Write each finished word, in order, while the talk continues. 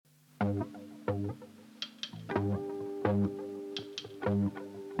This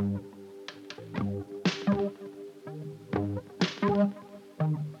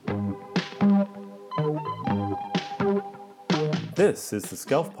is the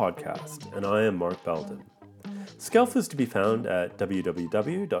Skelf Podcast, and I am Mark Belden. Skelf is to be found at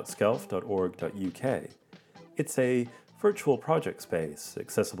www.skelf.org.uk. It's a virtual project space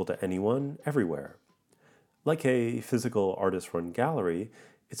accessible to anyone, everywhere. Like a physical artist-run gallery,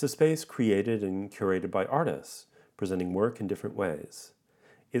 it's a space created and curated by artists, presenting work in different ways.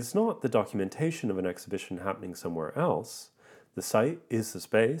 It's not the documentation of an exhibition happening somewhere else. The site is the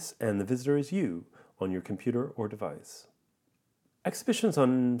space, and the visitor is you on your computer or device. Exhibitions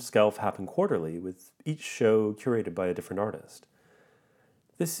on Skelf happen quarterly, with each show curated by a different artist.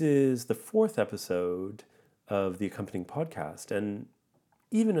 This is the 4th episode of the accompanying podcast, and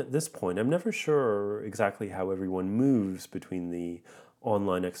even at this point, I'm never sure exactly how everyone moves between the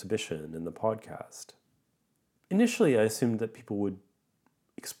online exhibition and the podcast. Initially, I assumed that people would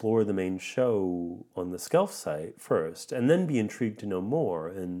explore the main show on the Skelf site first, and then be intrigued to know more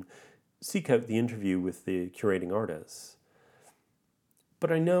and seek out the interview with the curating artists.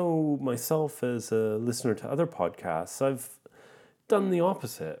 But I know myself as a listener to other podcasts, I've done the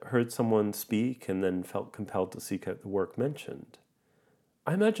opposite, heard someone speak and then felt compelled to seek out the work mentioned.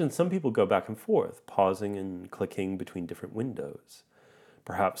 I imagine some people go back and forth, pausing and clicking between different windows.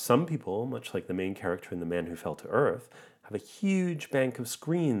 Perhaps some people, much like the main character in The Man Who Fell to Earth, have a huge bank of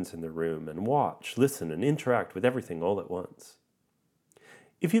screens in their room and watch, listen, and interact with everything all at once.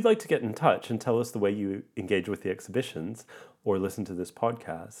 If you'd like to get in touch and tell us the way you engage with the exhibitions or listen to this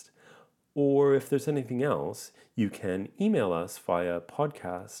podcast, or if there's anything else, you can email us via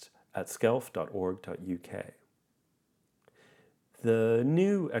podcast@skelf.org.uk. The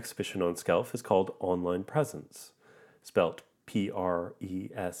new exhibition on Skelf is called Online Presence, spelt Presents,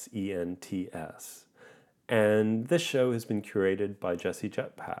 and this show has been curated by Jessie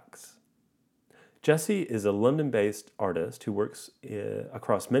Jetpacks. Jessie is a London-based artist who works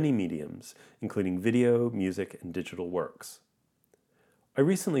across many mediums, including video, music, and digital works. I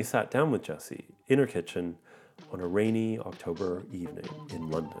recently sat down with Jessie in her kitchen on a rainy October evening in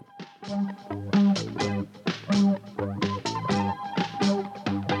London.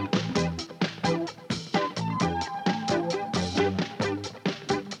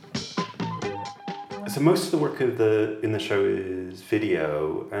 So most of the work in the show is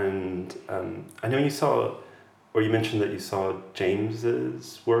video, and I know you mentioned that you saw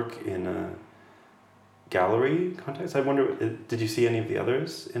James's work in a gallery context. I wonder, did you see any of the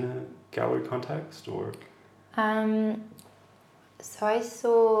others in a gallery context, or? So I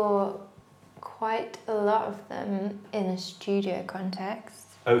saw quite a lot of them in a studio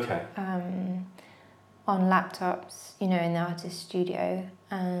context. Okay. On laptops, in the artist studio,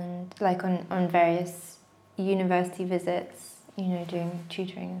 and like on various university visits, doing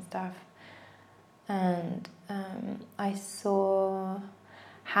tutoring and stuff. And I saw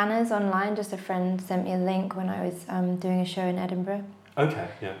Hannah's online. Just a friend sent me a link when I was doing a show in Edinburgh. Okay,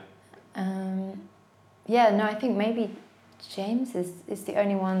 yeah. I think maybe James is the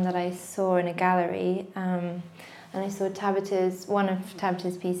only one that I saw in a gallery. And I saw one of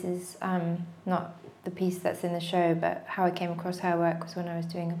Tabitha's pieces, not the piece that's in the show, but how I came across her work was when I was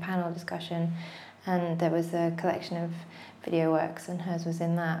doing a panel discussion, and there was a collection of video works and hers was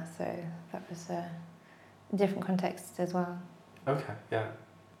in that, so that was a different context as well. Okay, yeah.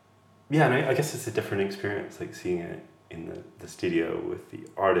 Yeah, and I guess it's a different experience, like seeing it in the studio with the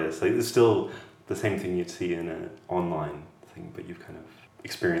artist. Like, it's still the same thing you'd see in an online thing, but you're kind of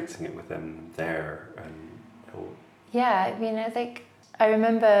experiencing it with them there. Yeah, I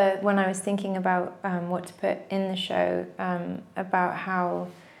remember when I was thinking about what to put in the show, about how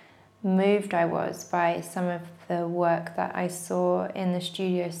moved I was by some of the work that I saw in the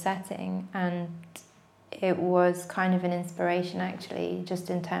studio setting, and it was kind of an inspiration actually, just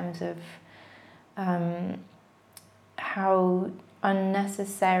in terms of how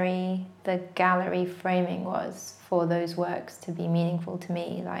unnecessary the gallery framing was for those works to be meaningful to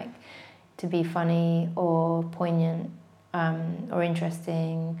me, like to be funny or poignant, or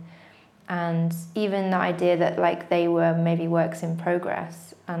interesting, and even the idea that like they were maybe works in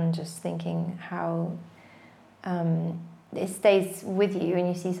progress, and just thinking how it stays with you and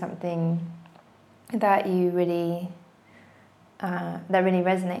you see something that you really that really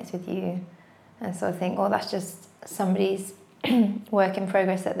resonates with you, and sort of think, oh, that's just somebody's work in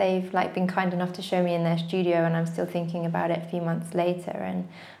progress that they've like been kind enough to show me in their studio, and I'm still thinking about it a few months later, and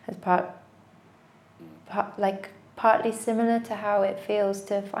as partly similar to how it feels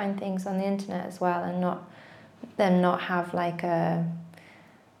to find things on the internet as well, and not have like a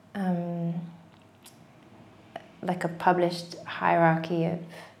like a published hierarchy of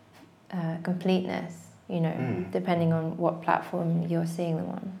completeness, depending on what platform you're seeing them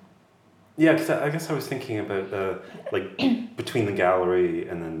on. Yeah, because I guess I was thinking about like between the gallery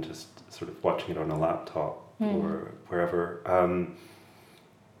and then just sort of watching it on a laptop or wherever.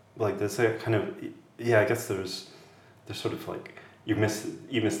 Like there's a kind of I guess there's sort of like you miss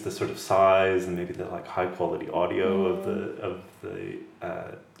the sort of size and maybe the like high quality audio of the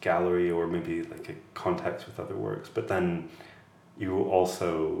gallery, or maybe like a context with other works. But then you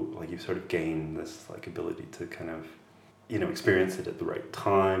also like you sort of gain this like ability to kind of experience it at the right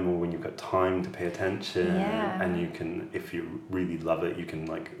time, or when you've got time to pay attention, and you can, if you really love it, you can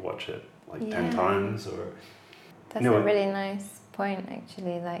like watch it like 10 times or. That's a really nice point,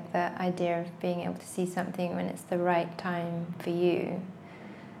 actually, like the idea of being able to see something when it's the right time for you,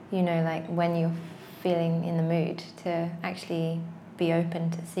 like when you're feeling in the mood to actually be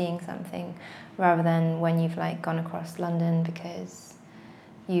open to seeing something, rather than when you've like gone across London because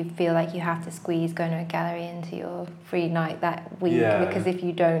you feel like you have to squeeze going to a gallery into your free night that week, because if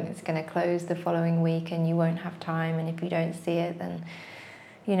you don't, it's going to close the following week and you won't have time, and if you don't see it, then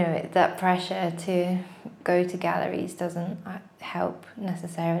that pressure to go to galleries doesn't help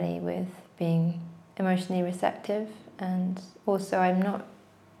necessarily with being emotionally receptive. And also I'm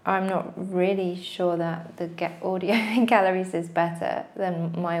not really sure that the audio in galleries is better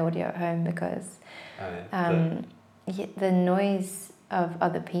than my audio at home, because the noise of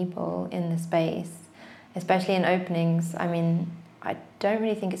other people in the space, especially in openings, I mean, I don't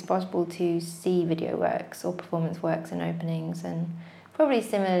really think it's possible to see video works or performance works in openings, and probably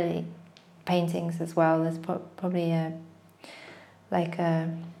similarly paintings as well. There's probably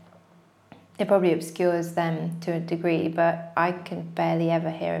it probably obscures them to a degree, but I can barely ever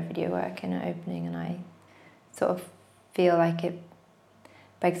hear a video work in an opening, and I sort of feel like it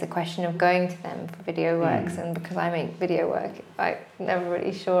begs the question of going to them for video works. And because I make video work, I'm never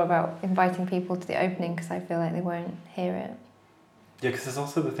really sure about inviting people to the opening because I feel like they won't hear it. Yeah, because there's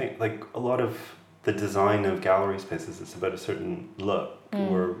also the thing, like a lot of the design of gallery spaces, it's about a certain look,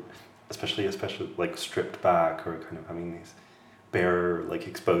 or especially like stripped back, or kind of having these bare like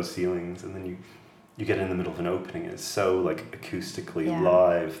exposed ceilings, and then you get in the middle of an opening and it's so like acoustically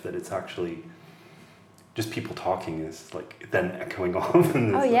live that it's actually just people talking is like then echoing off.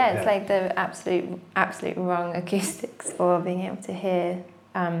 And it's like the absolute wrong acoustics for being able to hear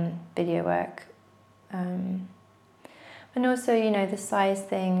video work. And also, the size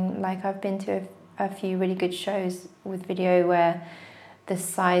thing, like I've been to a few really good shows with video where the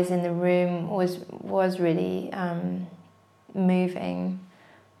size in the room was really moving,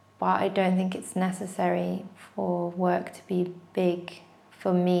 but I don't think it's necessary for work to be big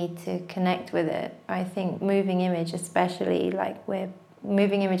for me to connect with it. I think moving image, especially like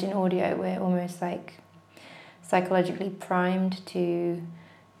moving image in audio, we're almost like psychologically primed to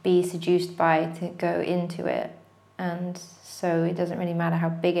be seduced by, to go into it. And so it doesn't really matter how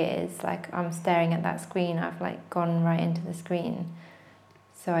big it is. Like I'm staring at that screen, I've like gone right into the screen.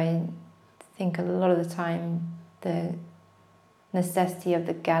 So I think a lot of the time the necessity of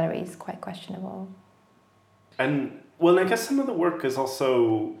the gallery is quite questionable. And well, I guess some of the work is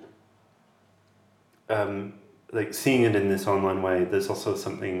also like seeing it in this online way. There's also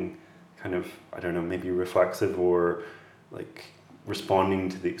something kind of, I don't know, maybe reflexive, or like responding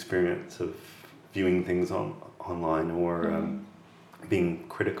to the experience of viewing things online, or being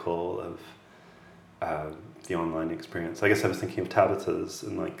critical of the online experience. I guess I was thinking of Tabitha's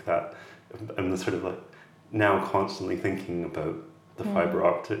and like that. I'm sort of like now constantly thinking about the fiber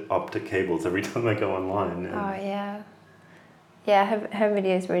optic cables every time I go online. Her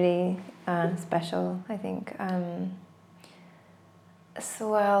video is really special, I think.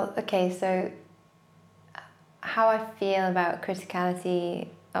 So how I feel about criticality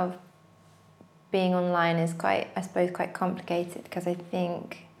of being online is quite complicated, because I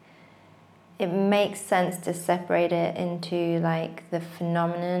think it makes sense to separate it into like the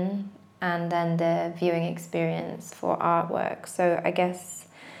phenomenon and then the viewing experience for artwork. So I guess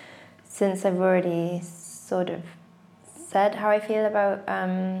since I've already sort of said how I feel about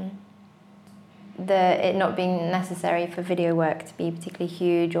it not being necessary for video work to be particularly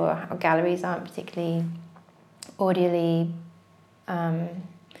huge, or how galleries aren't particularly audially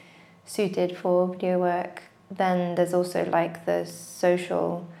suited for video work, then there's also like the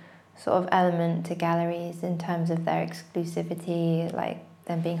social sort of element to galleries in terms of their exclusivity, like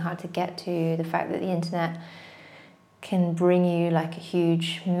them being hard to get to, the fact that the internet can bring you like a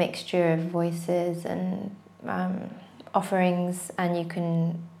huge mixture of voices and offerings, and you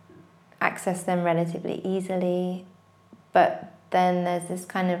can access them relatively easily. But then there's this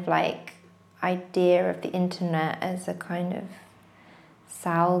kind of like idea of the internet as a kind of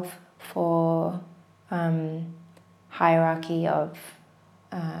salve for hierarchy of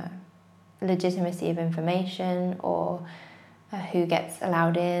legitimacy of information, or who gets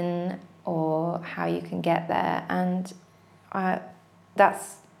allowed in, or how you can get there. And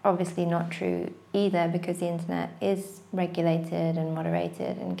that's obviously not true either, because the internet is regulated and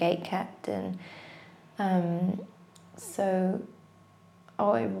moderated and gatekept. And so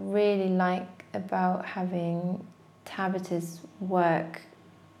what I really like about having Tabitha's work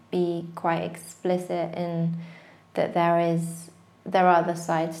be quite explicit in that there are other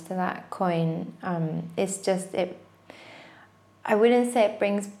sides to that coin. It's just I wouldn't say it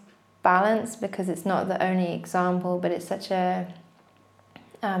brings balance, because it's not the only example, but it's such an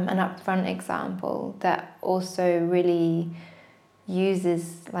upfront example that also really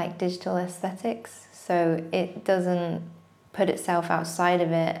uses like digital aesthetics. So it doesn't put itself outside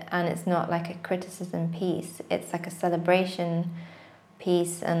of it, and it's not like a criticism piece. It's like a celebration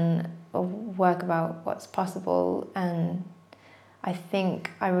piece and a work about what's possible. And I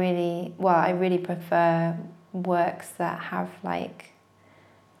think I really prefer works that have like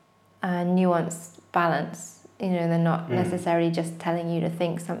a nuanced balance. You know, they're not necessarily just telling you to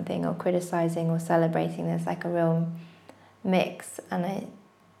think something or criticizing or celebrating. There's like a real mix, and I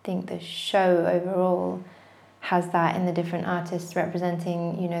think the show overall has that in the different artists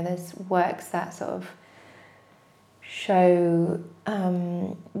representing. You know, there's works that sort of show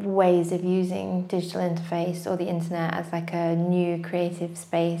ways of using digital interface or the internet as like a new creative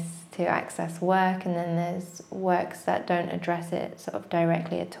space to access work, and then there's works that don't address it sort of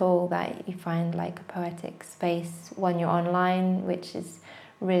directly at all, that you find like a poetic space when you're online, which is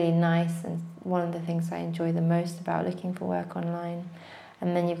really nice, and one of the things I enjoy the most about looking for work online.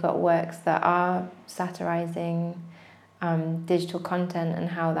 And then you've got works that are satirizing digital content and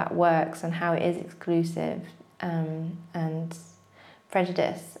how that works and how it is exclusive and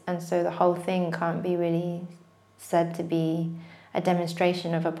prejudice. And so the whole thing can't be really said to be a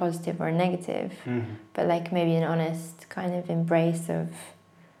demonstration of a positive or a negative, but like maybe an honest kind of embrace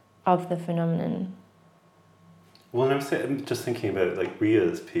of the phenomenon. Well, and I'm just thinking about like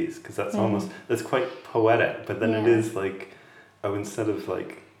Ria's piece, because that's quite poetic, but then it is like, instead of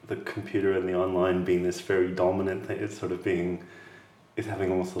like the computer and the online being this very dominant thing, it's sort of it's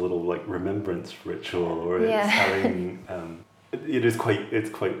having almost a little like remembrance ritual, or it's having it's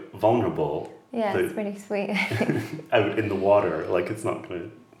quite vulnerable. Yeah, it's pretty sweet. Out in the water, like it's not gonna,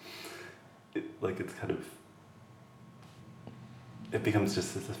 it's kind of, it becomes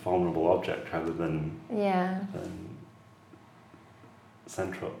just this vulnerable object rather than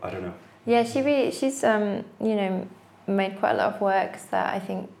central. I don't know. Yeah, she's made quite a lot of works that I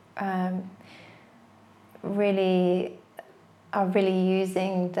think really are really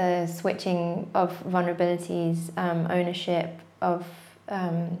using the switching of vulnerabilities, ownership of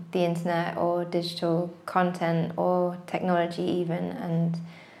the internet or digital content or technology even, and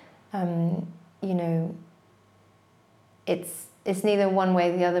it's neither one way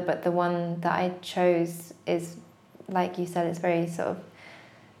or the other, but the one that I chose is, like you said, it's very sort of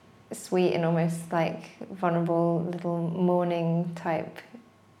sweet and almost like vulnerable little mourning type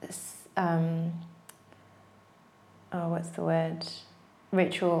what's the word,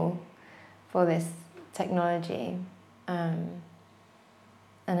 ritual for this technology,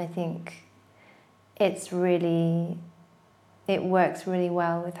 and I think it works really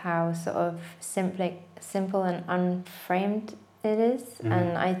well with how sort of simple and unframed it is.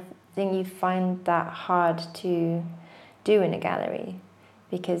 And I think you find that hard to do in a gallery,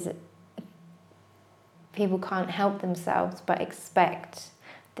 because people can't help themselves but expect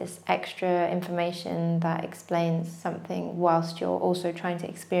this extra information that explains something whilst you're also trying to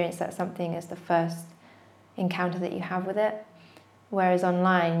experience that something as the first encounter that you have with it. Whereas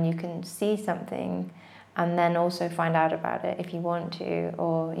online you can see something and then also find out about it if you want to,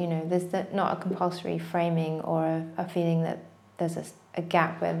 or there's not a compulsory framing or a feeling that there's a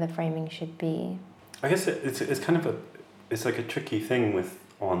gap where the framing should be. I guess it's kind of it's like a tricky thing with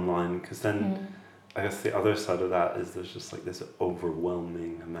online, because then I guess the other side of that is there's just like this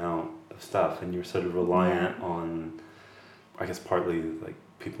overwhelming amount of stuff, and you're sort of reliant on, I guess, partly like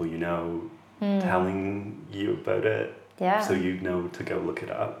people telling you about it, so to go look it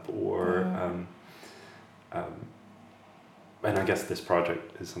up, or and I guess this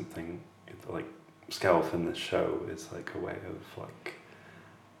project is something like Skelf in this show is like a way of like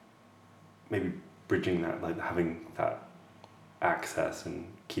maybe bridging that, like having that access and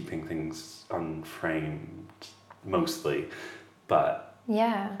keeping things unframed mostly, but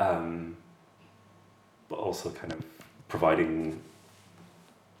but also kind of providing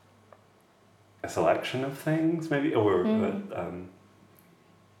a selection of things, maybe, or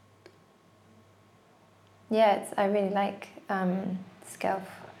yeah, I really like Skelf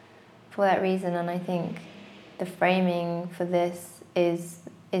for that reason, and I think the framing for this is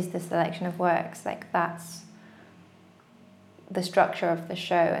the selection of works. Like that's the structure of the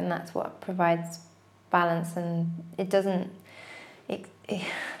show, and that's what provides balance. And it doesn't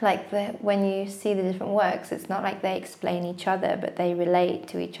when you see the different works, it's not like they explain each other, but they relate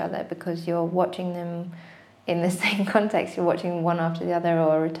to each other because you're watching them in the same context. You're watching one after the other,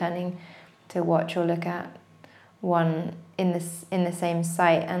 or returning to watch or look at one in the same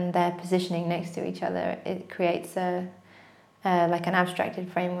site, and they're positioning next to each other. It creates like an abstracted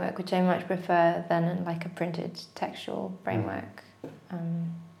framework, which I much prefer than like a printed textual framework.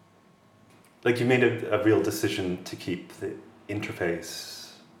 Like you made a real decision to keep the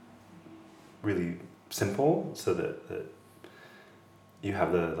interface really simple, so that you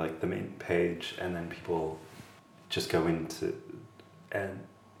have the main page, and then people just go into and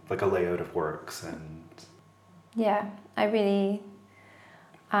like a layout of works. And yeah, I really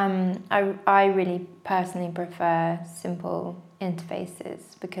I really personally prefer simple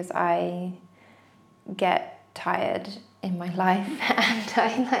interfaces because I get tired in my life and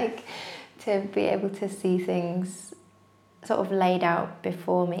I like to be able to see things sort of laid out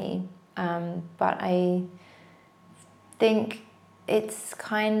before me. But I think it's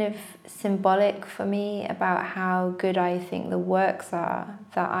kind of symbolic for me about how good I think the works are,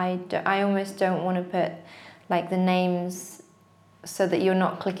 that I almost don't want to put like the names so that you're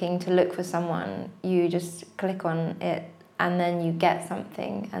not clicking to look for someone. You just click on it and then you get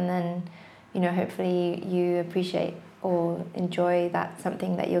something, and then hopefully you appreciate or enjoy that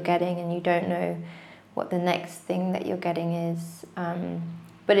something that you're getting, and you don't know what the next thing that you're getting is.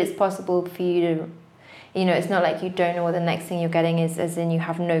 But it's possible for you to, it's not like you don't know what the next thing you're getting is, as in you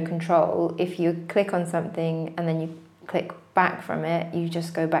have no control. If you click on something and then you click back from it, you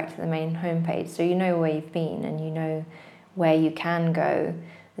just go back to the main homepage. So you know where you've been and you know where you can go.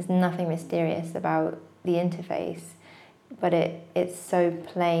 There's nothing mysterious about the interface, but it's so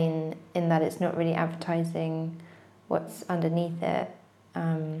plain in that it's not really advertising what's underneath it.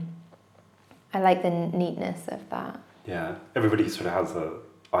 I like the neatness of that. Yeah, everybody sort of has a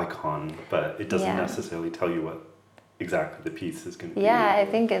icon, but it doesn't necessarily tell you what exactly the piece is going to be. Yeah, I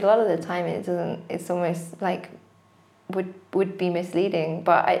think a lot of the time it doesn't. It's almost like would be misleading,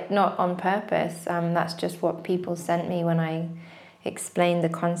 but not on purpose. That's just what people sent me when I explained the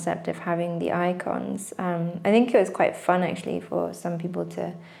concept of having the icons. I think it was quite fun actually for some people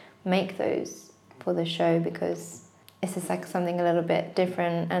to make those for the show, because it's just like something a little bit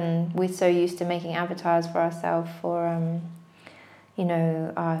different, and we're so used to making avatars for ourselves for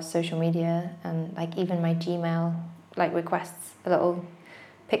our social media, and like even my Gmail like requests a little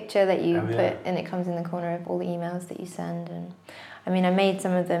picture that you put, and it comes in the corner of all the emails that you send. And I mean, I made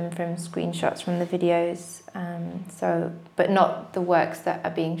some of them from screenshots from the videos, but not the works that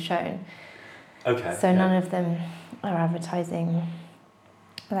are being shown. Okay. So none of them are advertising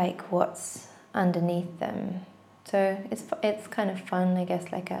like what's underneath them. So it's kind of fun, I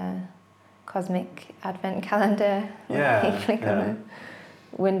guess, like a cosmic advent calendar. Yeah. You click on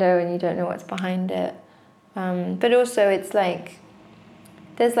the window and you don't know what's behind it. But also it's like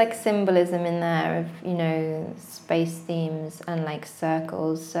there's like symbolism in there of space themes and like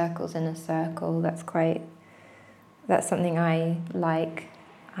circles in a circle. That's something I like,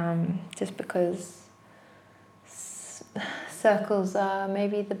 just because circles are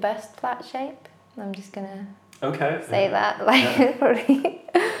maybe the best flat shape. I'm just gonna say that, probably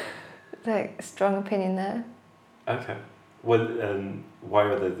like a strong opinion there. Okay. Well, why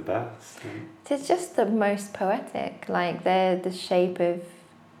are they the best? It's just the most poetic. Like they're the shape of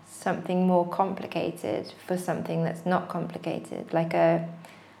something more complicated for something that's not complicated. Like a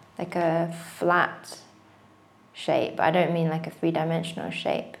flat shape. I don't mean like a 3-dimensional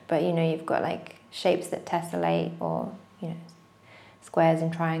shape, but you've got like shapes that tessellate, or squares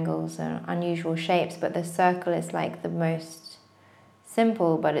and triangles are unusual shapes, but the circle is like the most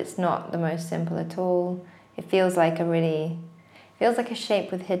simple, but it's not the most simple at all. It feels like a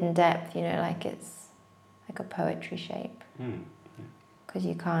shape with hidden depth, like it's like a poetry shape. Because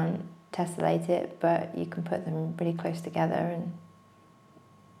you can't tessellate it, but you can put them really close together, and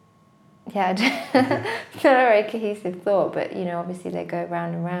not a very cohesive thought, but obviously they go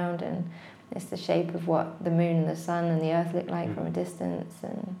round and round, and it's the shape of what the moon and the sun and the earth look like from a distance,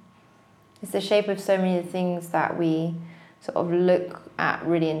 and it's the shape of so many things that we sort of look at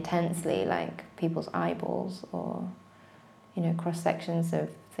really intensely, like people's eyeballs, or cross sections of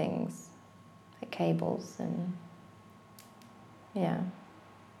things like cables, and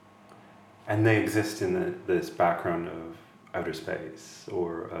And they exist in this background of outer space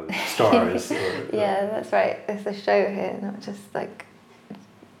or of stars. Yeah, that's right. There's a show here, not just like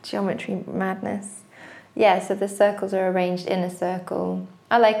geometry madness. Yeah, so the circles are arranged in a circle.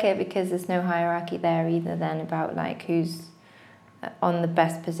 I like it because there's no hierarchy there either then about like who's on the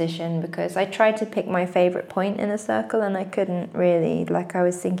best position, because I tried to pick my favourite point in a circle and I couldn't really. Like I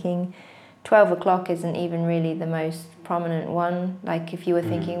was thinking 12 o'clock isn't even really the most prominent one. Like if you were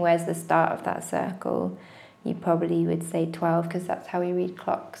thinking where's the start of that circle, you probably would say 12 because that's how we read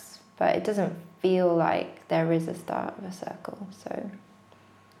clocks. But it doesn't feel like there is a start of a circle, so it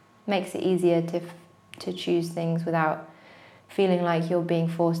makes it easier to choose things without feeling like you're being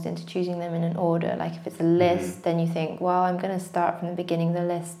forced into choosing them in an order. Like if it's a list, then you think, well, I'm going to start from the beginning of the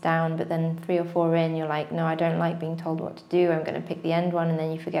list down, but then 3 or 4 in, you're like, no, I don't like being told what to do. I'm going to pick the end one, and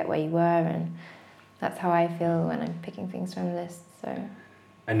then you forget where you were, and that's how I feel when I'm picking things from lists. So.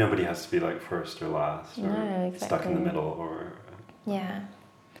 And nobody has to be like first or last or exactly. stuck in the middle or. Yeah.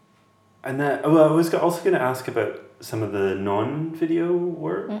 And then, well, I was also going to ask about some of the non-video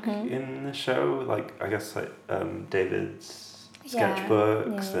work in the show, like I guess like David's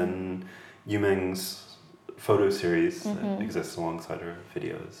sketchbooks and Yumeng's photo series that exists alongside her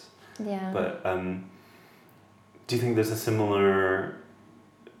videos. Yeah. But do you think there's a similar?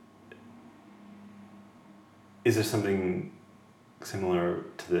 Is there something similar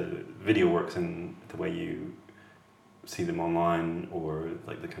to the video works in the way you see them online, or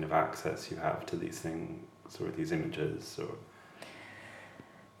like the kind of access you have to these things or these images, or?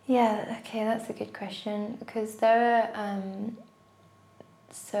 Yeah, okay, that's a good question, because there are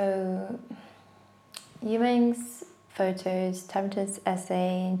so Yumeng's photos, Tabitha's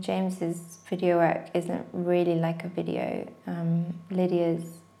essay, James's video work isn't really like a video.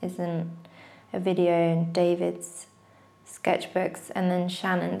 Lydia's isn't a video, and David's sketchbooks, and then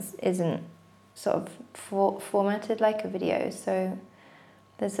Shannon's isn't sort of formatted like a video. So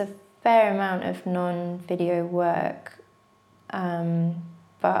there's a fair amount of non-video work,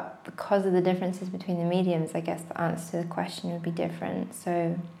 but because of the differences between the mediums, I guess the answer to the question would be different.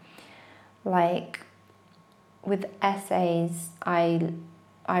 So like with essays, I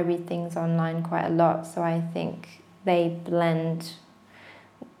read things online quite a lot, so I think they blend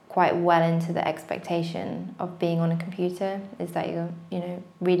quite well into the expectation of being on a computer, is that you're,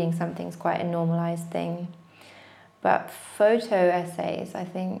 reading something's quite a normalized thing. But photo essays, I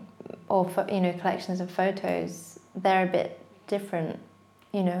think, or collections of photos, they're a bit different,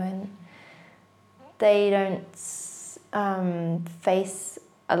 and they don't face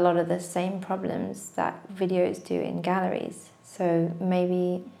a lot of the same problems that videos do in galleries. So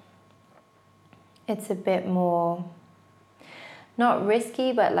maybe it's a bit more, not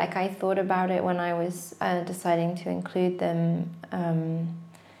risky, but like I thought about it when I was deciding to include them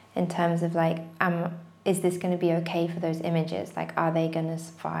in terms of like, is this going to be okay for those images? Like, are they going to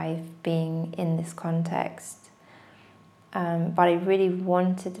survive being in this context? But I really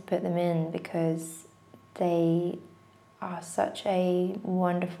wanted to put them in because they are such a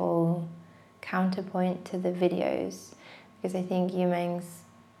wonderful counterpoint to the videos, because I think Yumeng's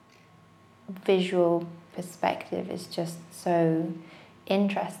visual perspective is just so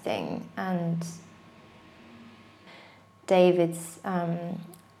interesting, and David's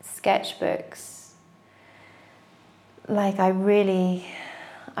sketchbooks, like I really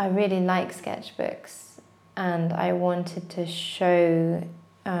like sketchbooks, and I wanted to show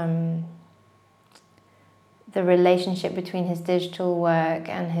the relationship between his digital work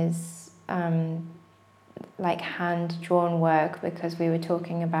and his like hand-drawn work, because we were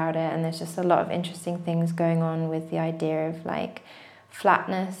talking about it, and there's just a lot of interesting things going on with the idea of like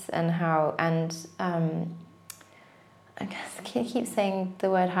flatness and how, and I guess I keep saying the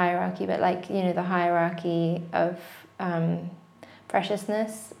word hierarchy, but like, the hierarchy of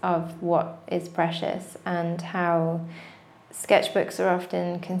preciousness, of what is precious, and how sketchbooks are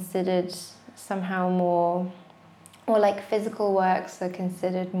often considered somehow more, or like physical works are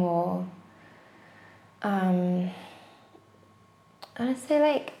considered more, I'd say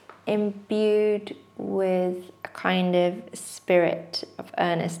like imbued with a kind of spirit of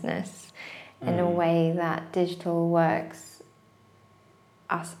earnestness in a way that digital works,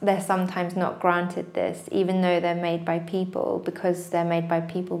 they're sometimes not granted this, even though they're made by people, because they're made by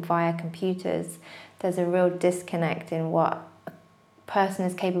people via computers. There's a real disconnect in what a person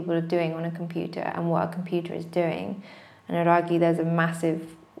is capable of doing on a computer and what a computer is doing. And I'd argue there's a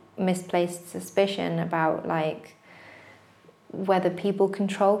massive misplaced suspicion about like whether people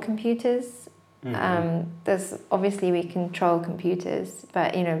control computers. There's obviously we control computers,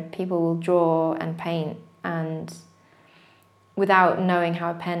 but people will draw and paint, and without knowing how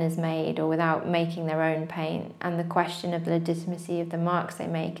a pen is made or without making their own paint. And the question of the legitimacy of the marks they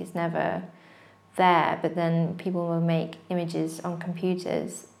make is never there, but then people will make images on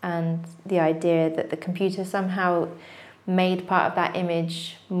computers, and the idea that the computer somehow made part of that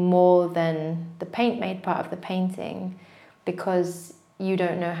image more than the paint made part of the painting because you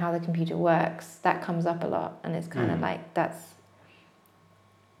don't know how the computer works, that comes up a lot, and it's kind of like that's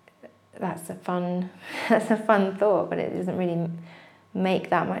a fun thought, but it doesn't really make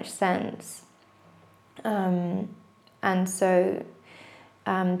that much sense. And so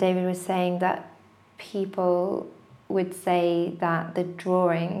David was saying that people would say that the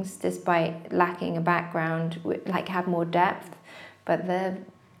drawings, despite lacking a background, like have more depth, but the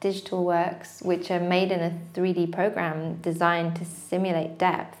digital works, which are made in a 3D program designed to simulate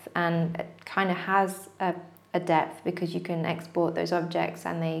depth, and it kind of has a depth because you can export those objects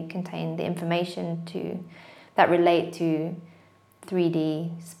and they contain the information that relate to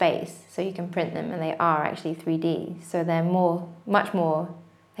 3D space, so you can print them and they are actually 3D, so they're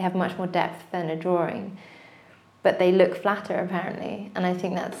they have much more depth than a drawing, but they look flatter apparently. And I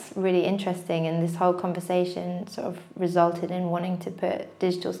think that's really interesting, and this whole conversation sort of resulted in wanting to put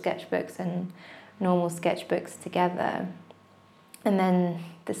digital sketchbooks and normal sketchbooks together. And then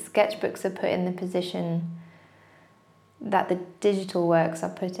the sketchbooks are put in the position that the digital works are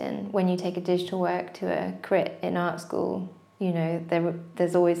put in. When you take a digital work to a crit in art school, you know,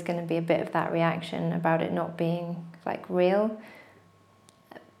 there's always going to be a bit of that reaction about it not being like real.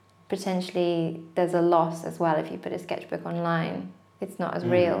 Potentially there's a loss as well if you put a sketchbook online. It's not as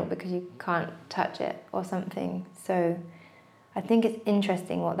real because you can't touch it or something. So I think it's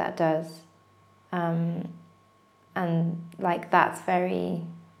interesting what that does. And like that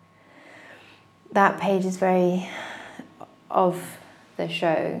page is very of the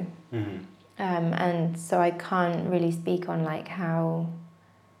show. And so I can't really speak on like how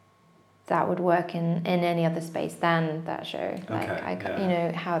that would work in any other space than that show. Like you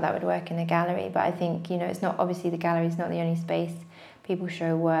know, how that would work in a gallery. But I think, you know, it's not, obviously the gallery is not the only space people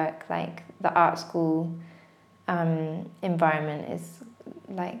show work. Like the art school environment is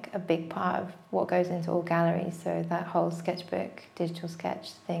like a big part of what goes into all galleries. So that whole sketchbook, digital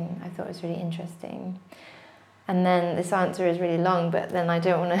sketch thing, I thought was really interesting. And then this answer is really long, but then I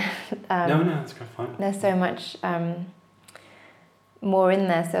don't want to... no, it's fine. There's so much more in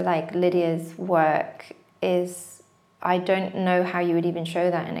there. So like Lydia's work is, I don't know how you would even show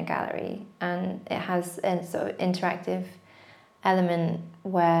that in a gallery. And it has a sort of interactive element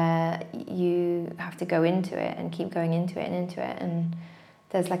where you have to go into it and keep going into it and into it. And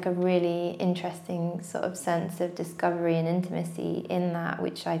there's like a really interesting sort of sense of discovery and intimacy in that,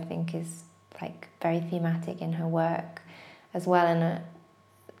 which I think is like very thematic in her work as well, and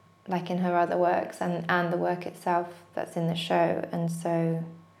like in her other works and the work itself that's in the show. And so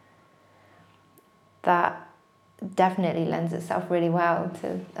that definitely lends itself really well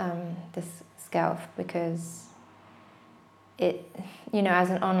to this Skelf, because it, you know,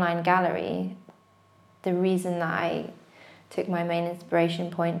 as an online gallery, the reason that I took my main inspiration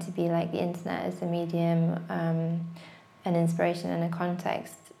point to be like the internet as a medium, an inspiration and a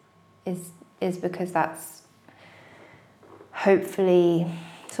context is because that's hopefully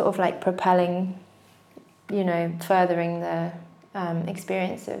sort of like propelling, you know, furthering the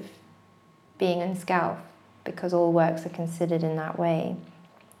experience of being in Skelf, because all works are considered in that way.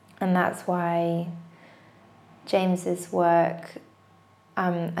 And that's why James's work,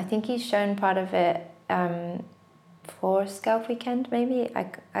 I think he's shown part of it for Skelf Weekend maybe,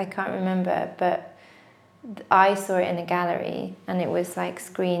 I can't remember, but I saw it in a gallery, and it was like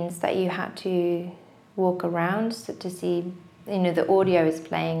screens that you had to walk around to see, you know, the audio is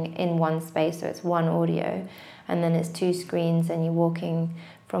playing in one space, so it's one audio, and then it's two screens and you're walking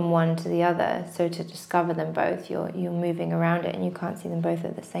from one to the other. So to discover them both, you're moving around it and you can't see them both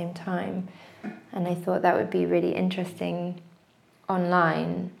at the same time. And I thought that would be really interesting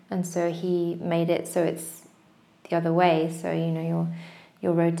online, and so he made it so it's the other way, so you know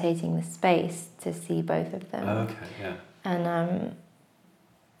you're rotating the space to see both of them. Okay, yeah. And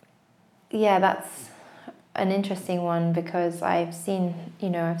yeah, that's an interesting one, because I've seen it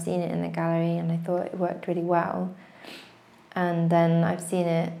in the gallery and I thought it worked really well. And then I've seen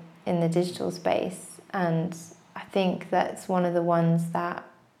it in the digital space, and I think that's one of the ones that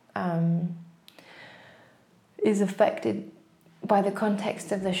is affected by the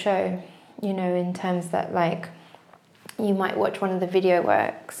context of the show, you know, in terms that like you might watch one of the video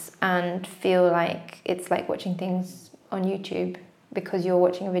works and feel like it's like watching things on YouTube because you're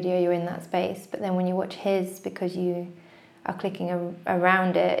watching a video, you're in that space. But then when you watch his, because you are clicking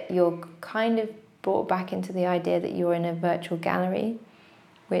around it, you're kind of brought back into the idea that you're in a virtual gallery,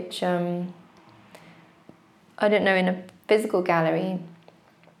 which I don't know, in a physical gallery,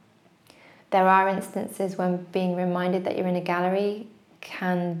 there are instances when being reminded that you're in a gallery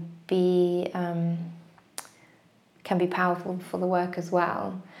can be powerful for the work as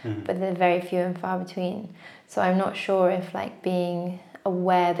well, but they're very few and far between. So I'm not sure if like being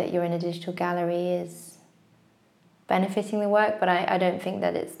aware that you're in a digital gallery is benefiting the work, but I don't think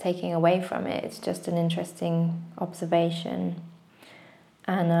that it's taking away from it. It's just an interesting observation.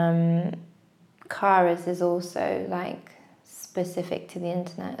 And Kara's is also like specific to the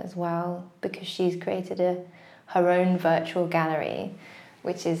internet as well, because she's created her own virtual gallery,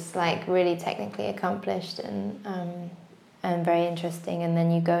 which is like really technically accomplished and very interesting. And then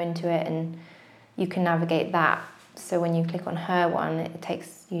you go into it and you can navigate that. So when you click on her one, it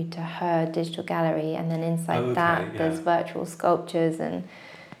takes you to her digital gallery, and then inside there's virtual sculptures, and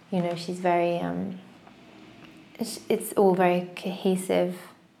you know, she's very it's all very cohesive,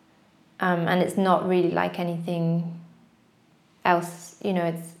 and it's not really like anything else. You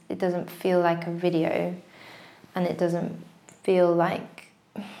know, it doesn't feel like a video, and it doesn't feel like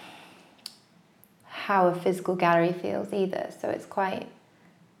how a physical gallery feels either. So it's quite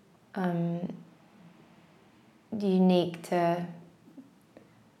unique to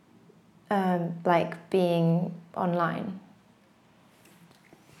like being online.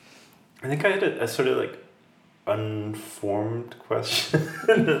 I think I had a sort of like unformed question.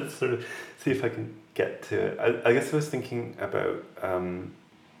 Let's sort of see if I can get to it. I guess I was thinking about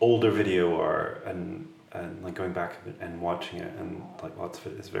older video art and like going back and watching it, and like lots of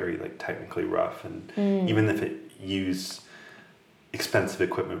it is very like technically rough, and even if it used expensive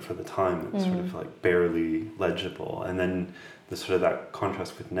equipment for the time, it's sort of like barely legible. And then the sort of that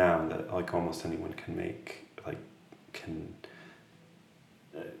contrast with now that like almost anyone can make, like can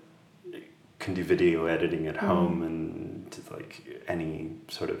do video editing at home, and like any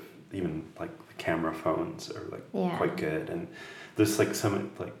sort of, even like camera phones are like quite good, and there's like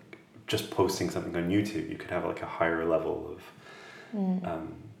some like just posting something on YouTube, you could have like a higher level of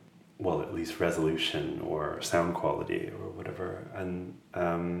well, at least resolution or sound quality or whatever. And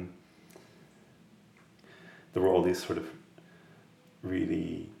there were all these sort of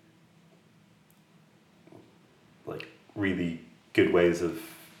really good ways of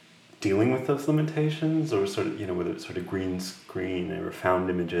dealing with those limitations, or sort of, you know, whether it's sort of green screen or found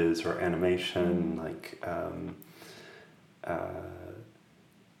images or animation, like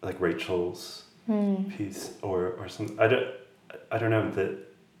Rachel's piece or something. I don't know that.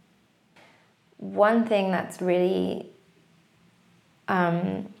 One thing that's really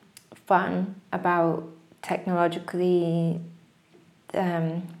fun about technologically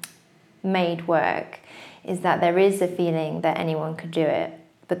made work is that there is a feeling that anyone could do it,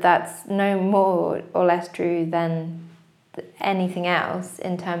 but that's no more or less true than anything else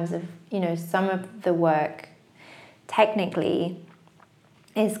in terms of, you know, some of the work technically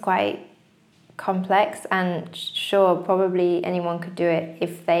is quite complex, and sure, probably anyone could do it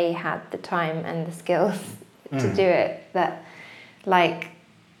if they had the time and the skills to do it. That, like,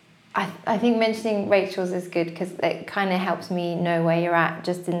 I think mentioning Rachel's is good because it kind of helps me know where you're at,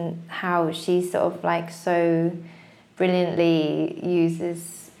 just in how she sort of like so brilliantly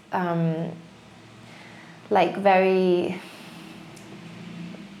uses like very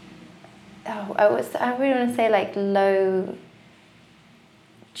I really want to say like low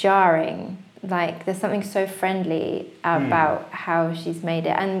jarring. Like there's something so friendly about how she's made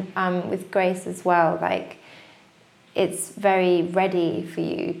it, and with Grace as well, like it's very ready for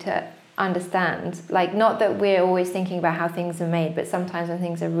you to understand. Like, not that we're always thinking about how things are made, but sometimes when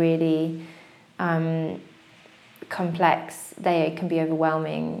things are really complex, they can be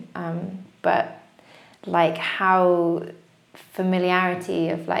overwhelming. But like how familiarity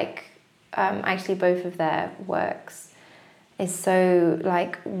of like actually both of their works is so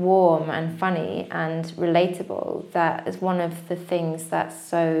like warm and funny and relatable, that is one of the things that's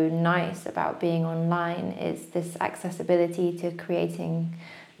so nice about being online, is this accessibility to creating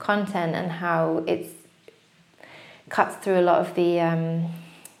content, and how it cuts through a lot of the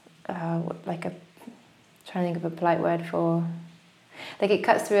trying to think of a polite word for, like, it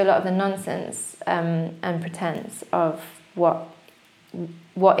cuts through a lot of the nonsense and pretense of what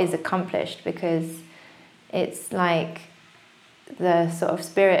is accomplished, because it's like the sort of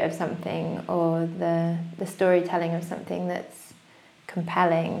spirit of something, or the storytelling of something that's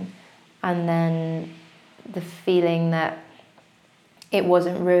compelling, and then the feeling that it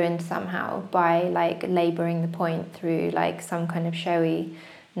wasn't ruined somehow by like labouring the point through like some kind of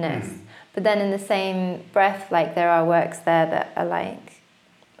showiness. But then in the same breath, like there are works there that are like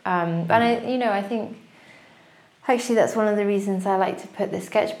And I think actually that's one of the reasons I like to put the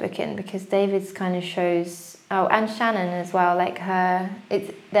sketchbook in, because David's kind of shows, and Shannon as well, like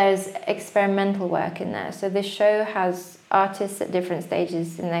there's experimental work in there. So this show has artists at different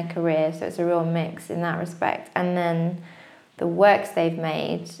stages in their career, so it's a real mix in that respect. And then the works they've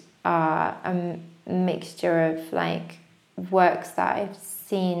made are a mixture of like works that I've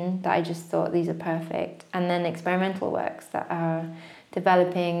seen that I just thought these are perfect, and then experimental works that are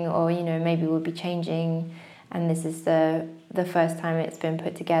developing or maybe will be changing, and this is the first time it's been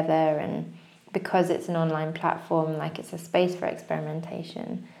put together. And because it's an online platform, like it's a space for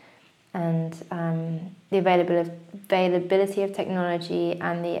experimentation, and the availability of technology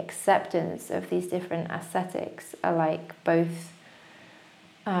and the acceptance of these different aesthetics are like both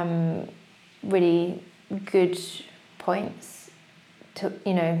really good points to,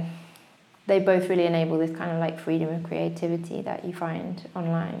 they both really enable this kind of like freedom of creativity that you find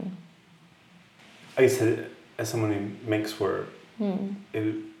online. I guess as someone who makes work,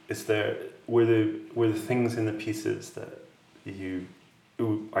 were the things in the pieces that you,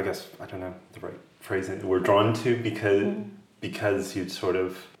 I guess, I don't know the right phrasing, were drawn to because you'd sort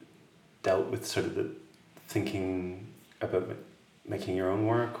of dealt with sort of the thinking about making your own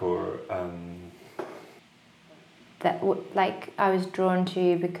work, or that like I was drawn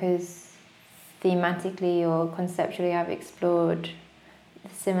to because thematically or conceptually I've explored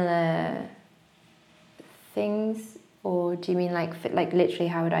similar things, or do you mean like literally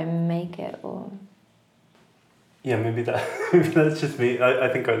how would I make it? Or yeah, maybe that's just me. I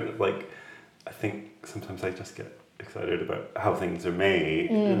think sometimes I just get excited about how things are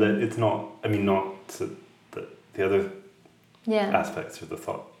made. That it's not. I mean, not so that the other aspects or the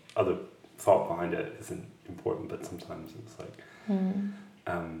thought behind it isn't important, but sometimes it's like.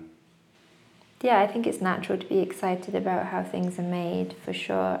 Yeah, I think it's natural to be excited about how things are made, for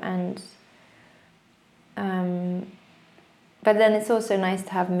sure, and but then it's also nice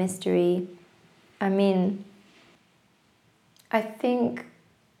to have mystery. I mean, I think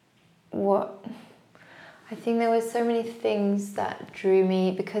there were so many things that drew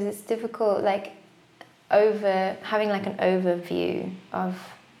me, because it's difficult, like having like an overview of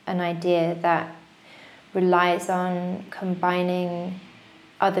an idea that relies on combining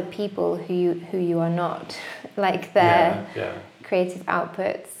other people who you are not, like their creative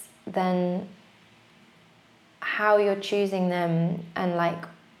outputs, then how you're choosing them and like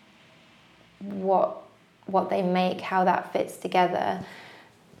what they make, how that fits together,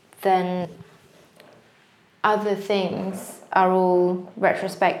 then other things are all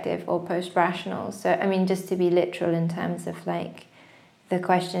retrospective or post-rational. So I mean, just to be literal in terms of like, the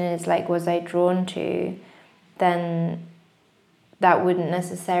question is like, was I drawn to, then that wouldn't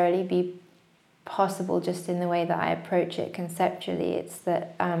necessarily be possible just in the way that I approach it conceptually. It's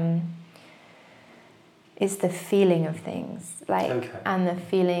that it's the feeling of things, like, and the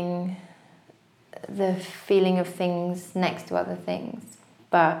feeling of things next to other things.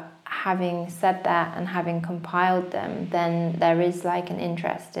 But having said that and having compiled them, then there is like an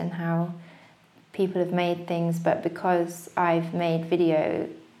interest in how people have made things. But because I've made video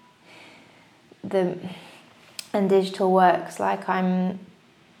and digital works, like I'm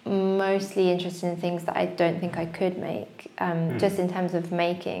mostly interested in things that I don't think I could make, just in terms of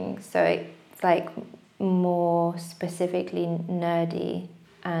making. So it's like more specifically nerdy,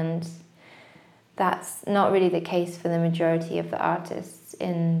 and that's not really the case for the majority of the artists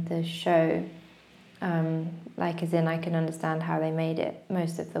in the show. Like, as in, I can understand how they made it,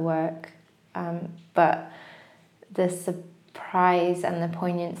 most of the work, but the surprise and the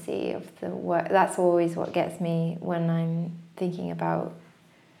poignancy of the work, that's always what gets me when I'm thinking about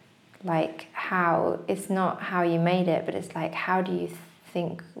like how it's not how you made it, but it's like, how do you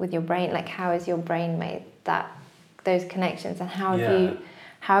think with your brain, like how has your brain made those connections, and how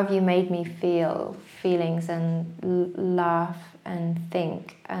have you made me feel feelings and laugh and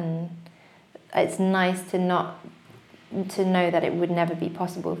think. And it's nice to know that it would never be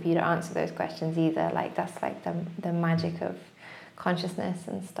possible for you to answer those questions either. Like, that's like the magic of consciousness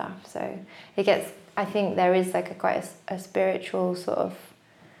and stuff. So it gets, I think there is like quite a spiritual sort of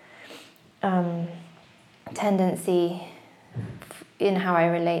tendency in how I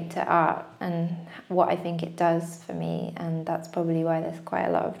relate to art and what I think it does for me, and that's probably why there's quite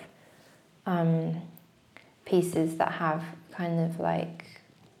a lot of pieces that have kind of like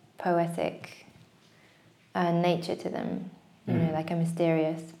poetic nature to them, you know, like a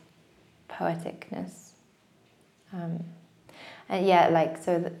mysterious poeticness. And yeah, like,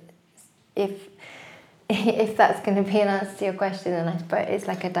 so if that's going to be an answer to your question, then I suppose it's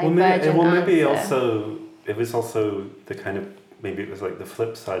like a divergent maybe answer. also, it was also the kind of maybe it was like the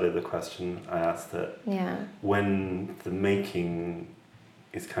flip side of the question I asked, that when the making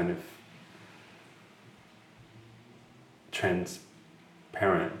is kind of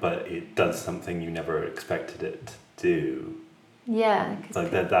transparent, but it does something you never expected it to do. Yeah.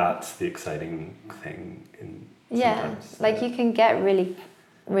 Like that's the exciting thing. Like you can get really,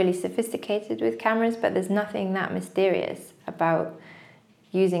 really sophisticated with cameras, but there's nothing that mysterious about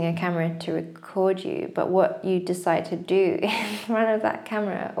using a camera to record you, but what you decide to do in front of that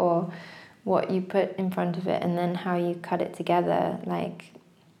camera, or what you put in front of it, and then how you cut it together. Like,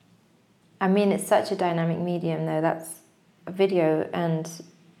 I mean, it's such a dynamic medium though. That's video and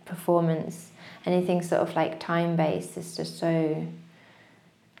performance. Anything sort of like time-based is just so,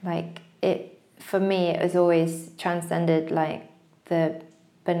 like, it, for me, it has always transcended like the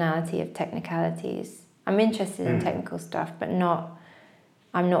banality of technicalities. I'm interested in technical stuff, but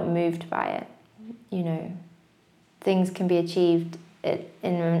I'm not moved by it. You know, things can be achieved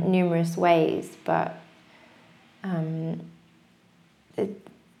in numerous ways, but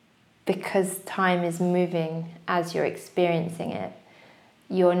because time is moving as you're experiencing it,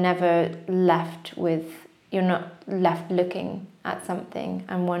 you're not left looking at something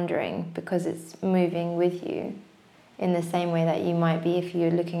and wondering, because it's moving with you in the same way that you might be if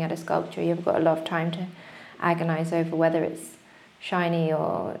you're looking at a sculpture. You've got a lot of time to agonize over whether it's shiny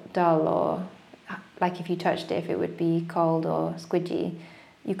or dull, or like if you touched it, if it would be cold or squidgy.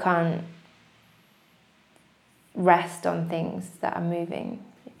 You can't rest on things that are moving,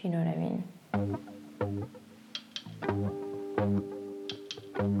 if you know what I mean.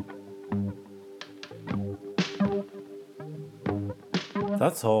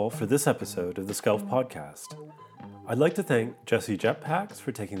 That's all for this episode of the Skelf Podcast. I'd like to thank Jesse Jetpacks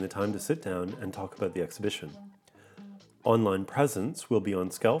for taking the time to sit down and talk about the exhibition. Online presence will be on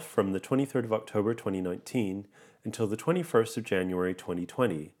Skelf from the 23rd of October 2019 until the 21st of January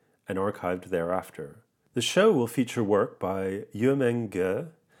 2020, and archived thereafter. The show will feature work by Yuemeng Ge,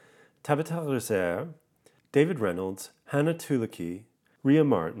 Tabitha Rezer, David Reynolds, Hannah Tulicki, Ria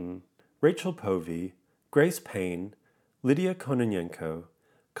Martin, Rachel Povey, Grace Payne, Lydia Kononenko,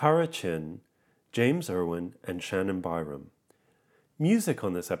 Kara Chin, James Irwin, and Shannon Byram. Music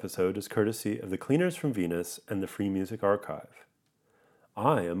on this episode is courtesy of the Cleaners from Venus and the Free Music Archive.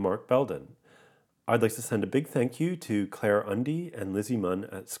 I am Mark Belden. I'd like to send a big thank you to Claire Undy and Lizzie Munn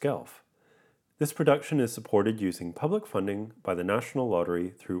at Skelf. This production is supported using public funding by the National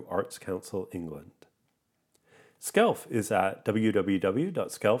Lottery through Arts Council England. Skelf is at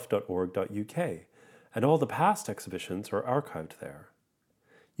www.skelf.org.uk, and all the past exhibitions are archived there.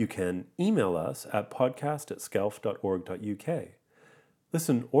 You can email us at podcast@skelf.org.uk.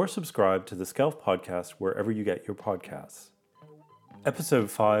 Listen or subscribe to the Skelf Podcast wherever you get your podcasts. Episode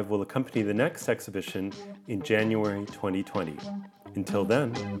 5 will accompany the next exhibition in January 2020. Until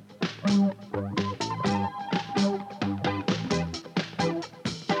then...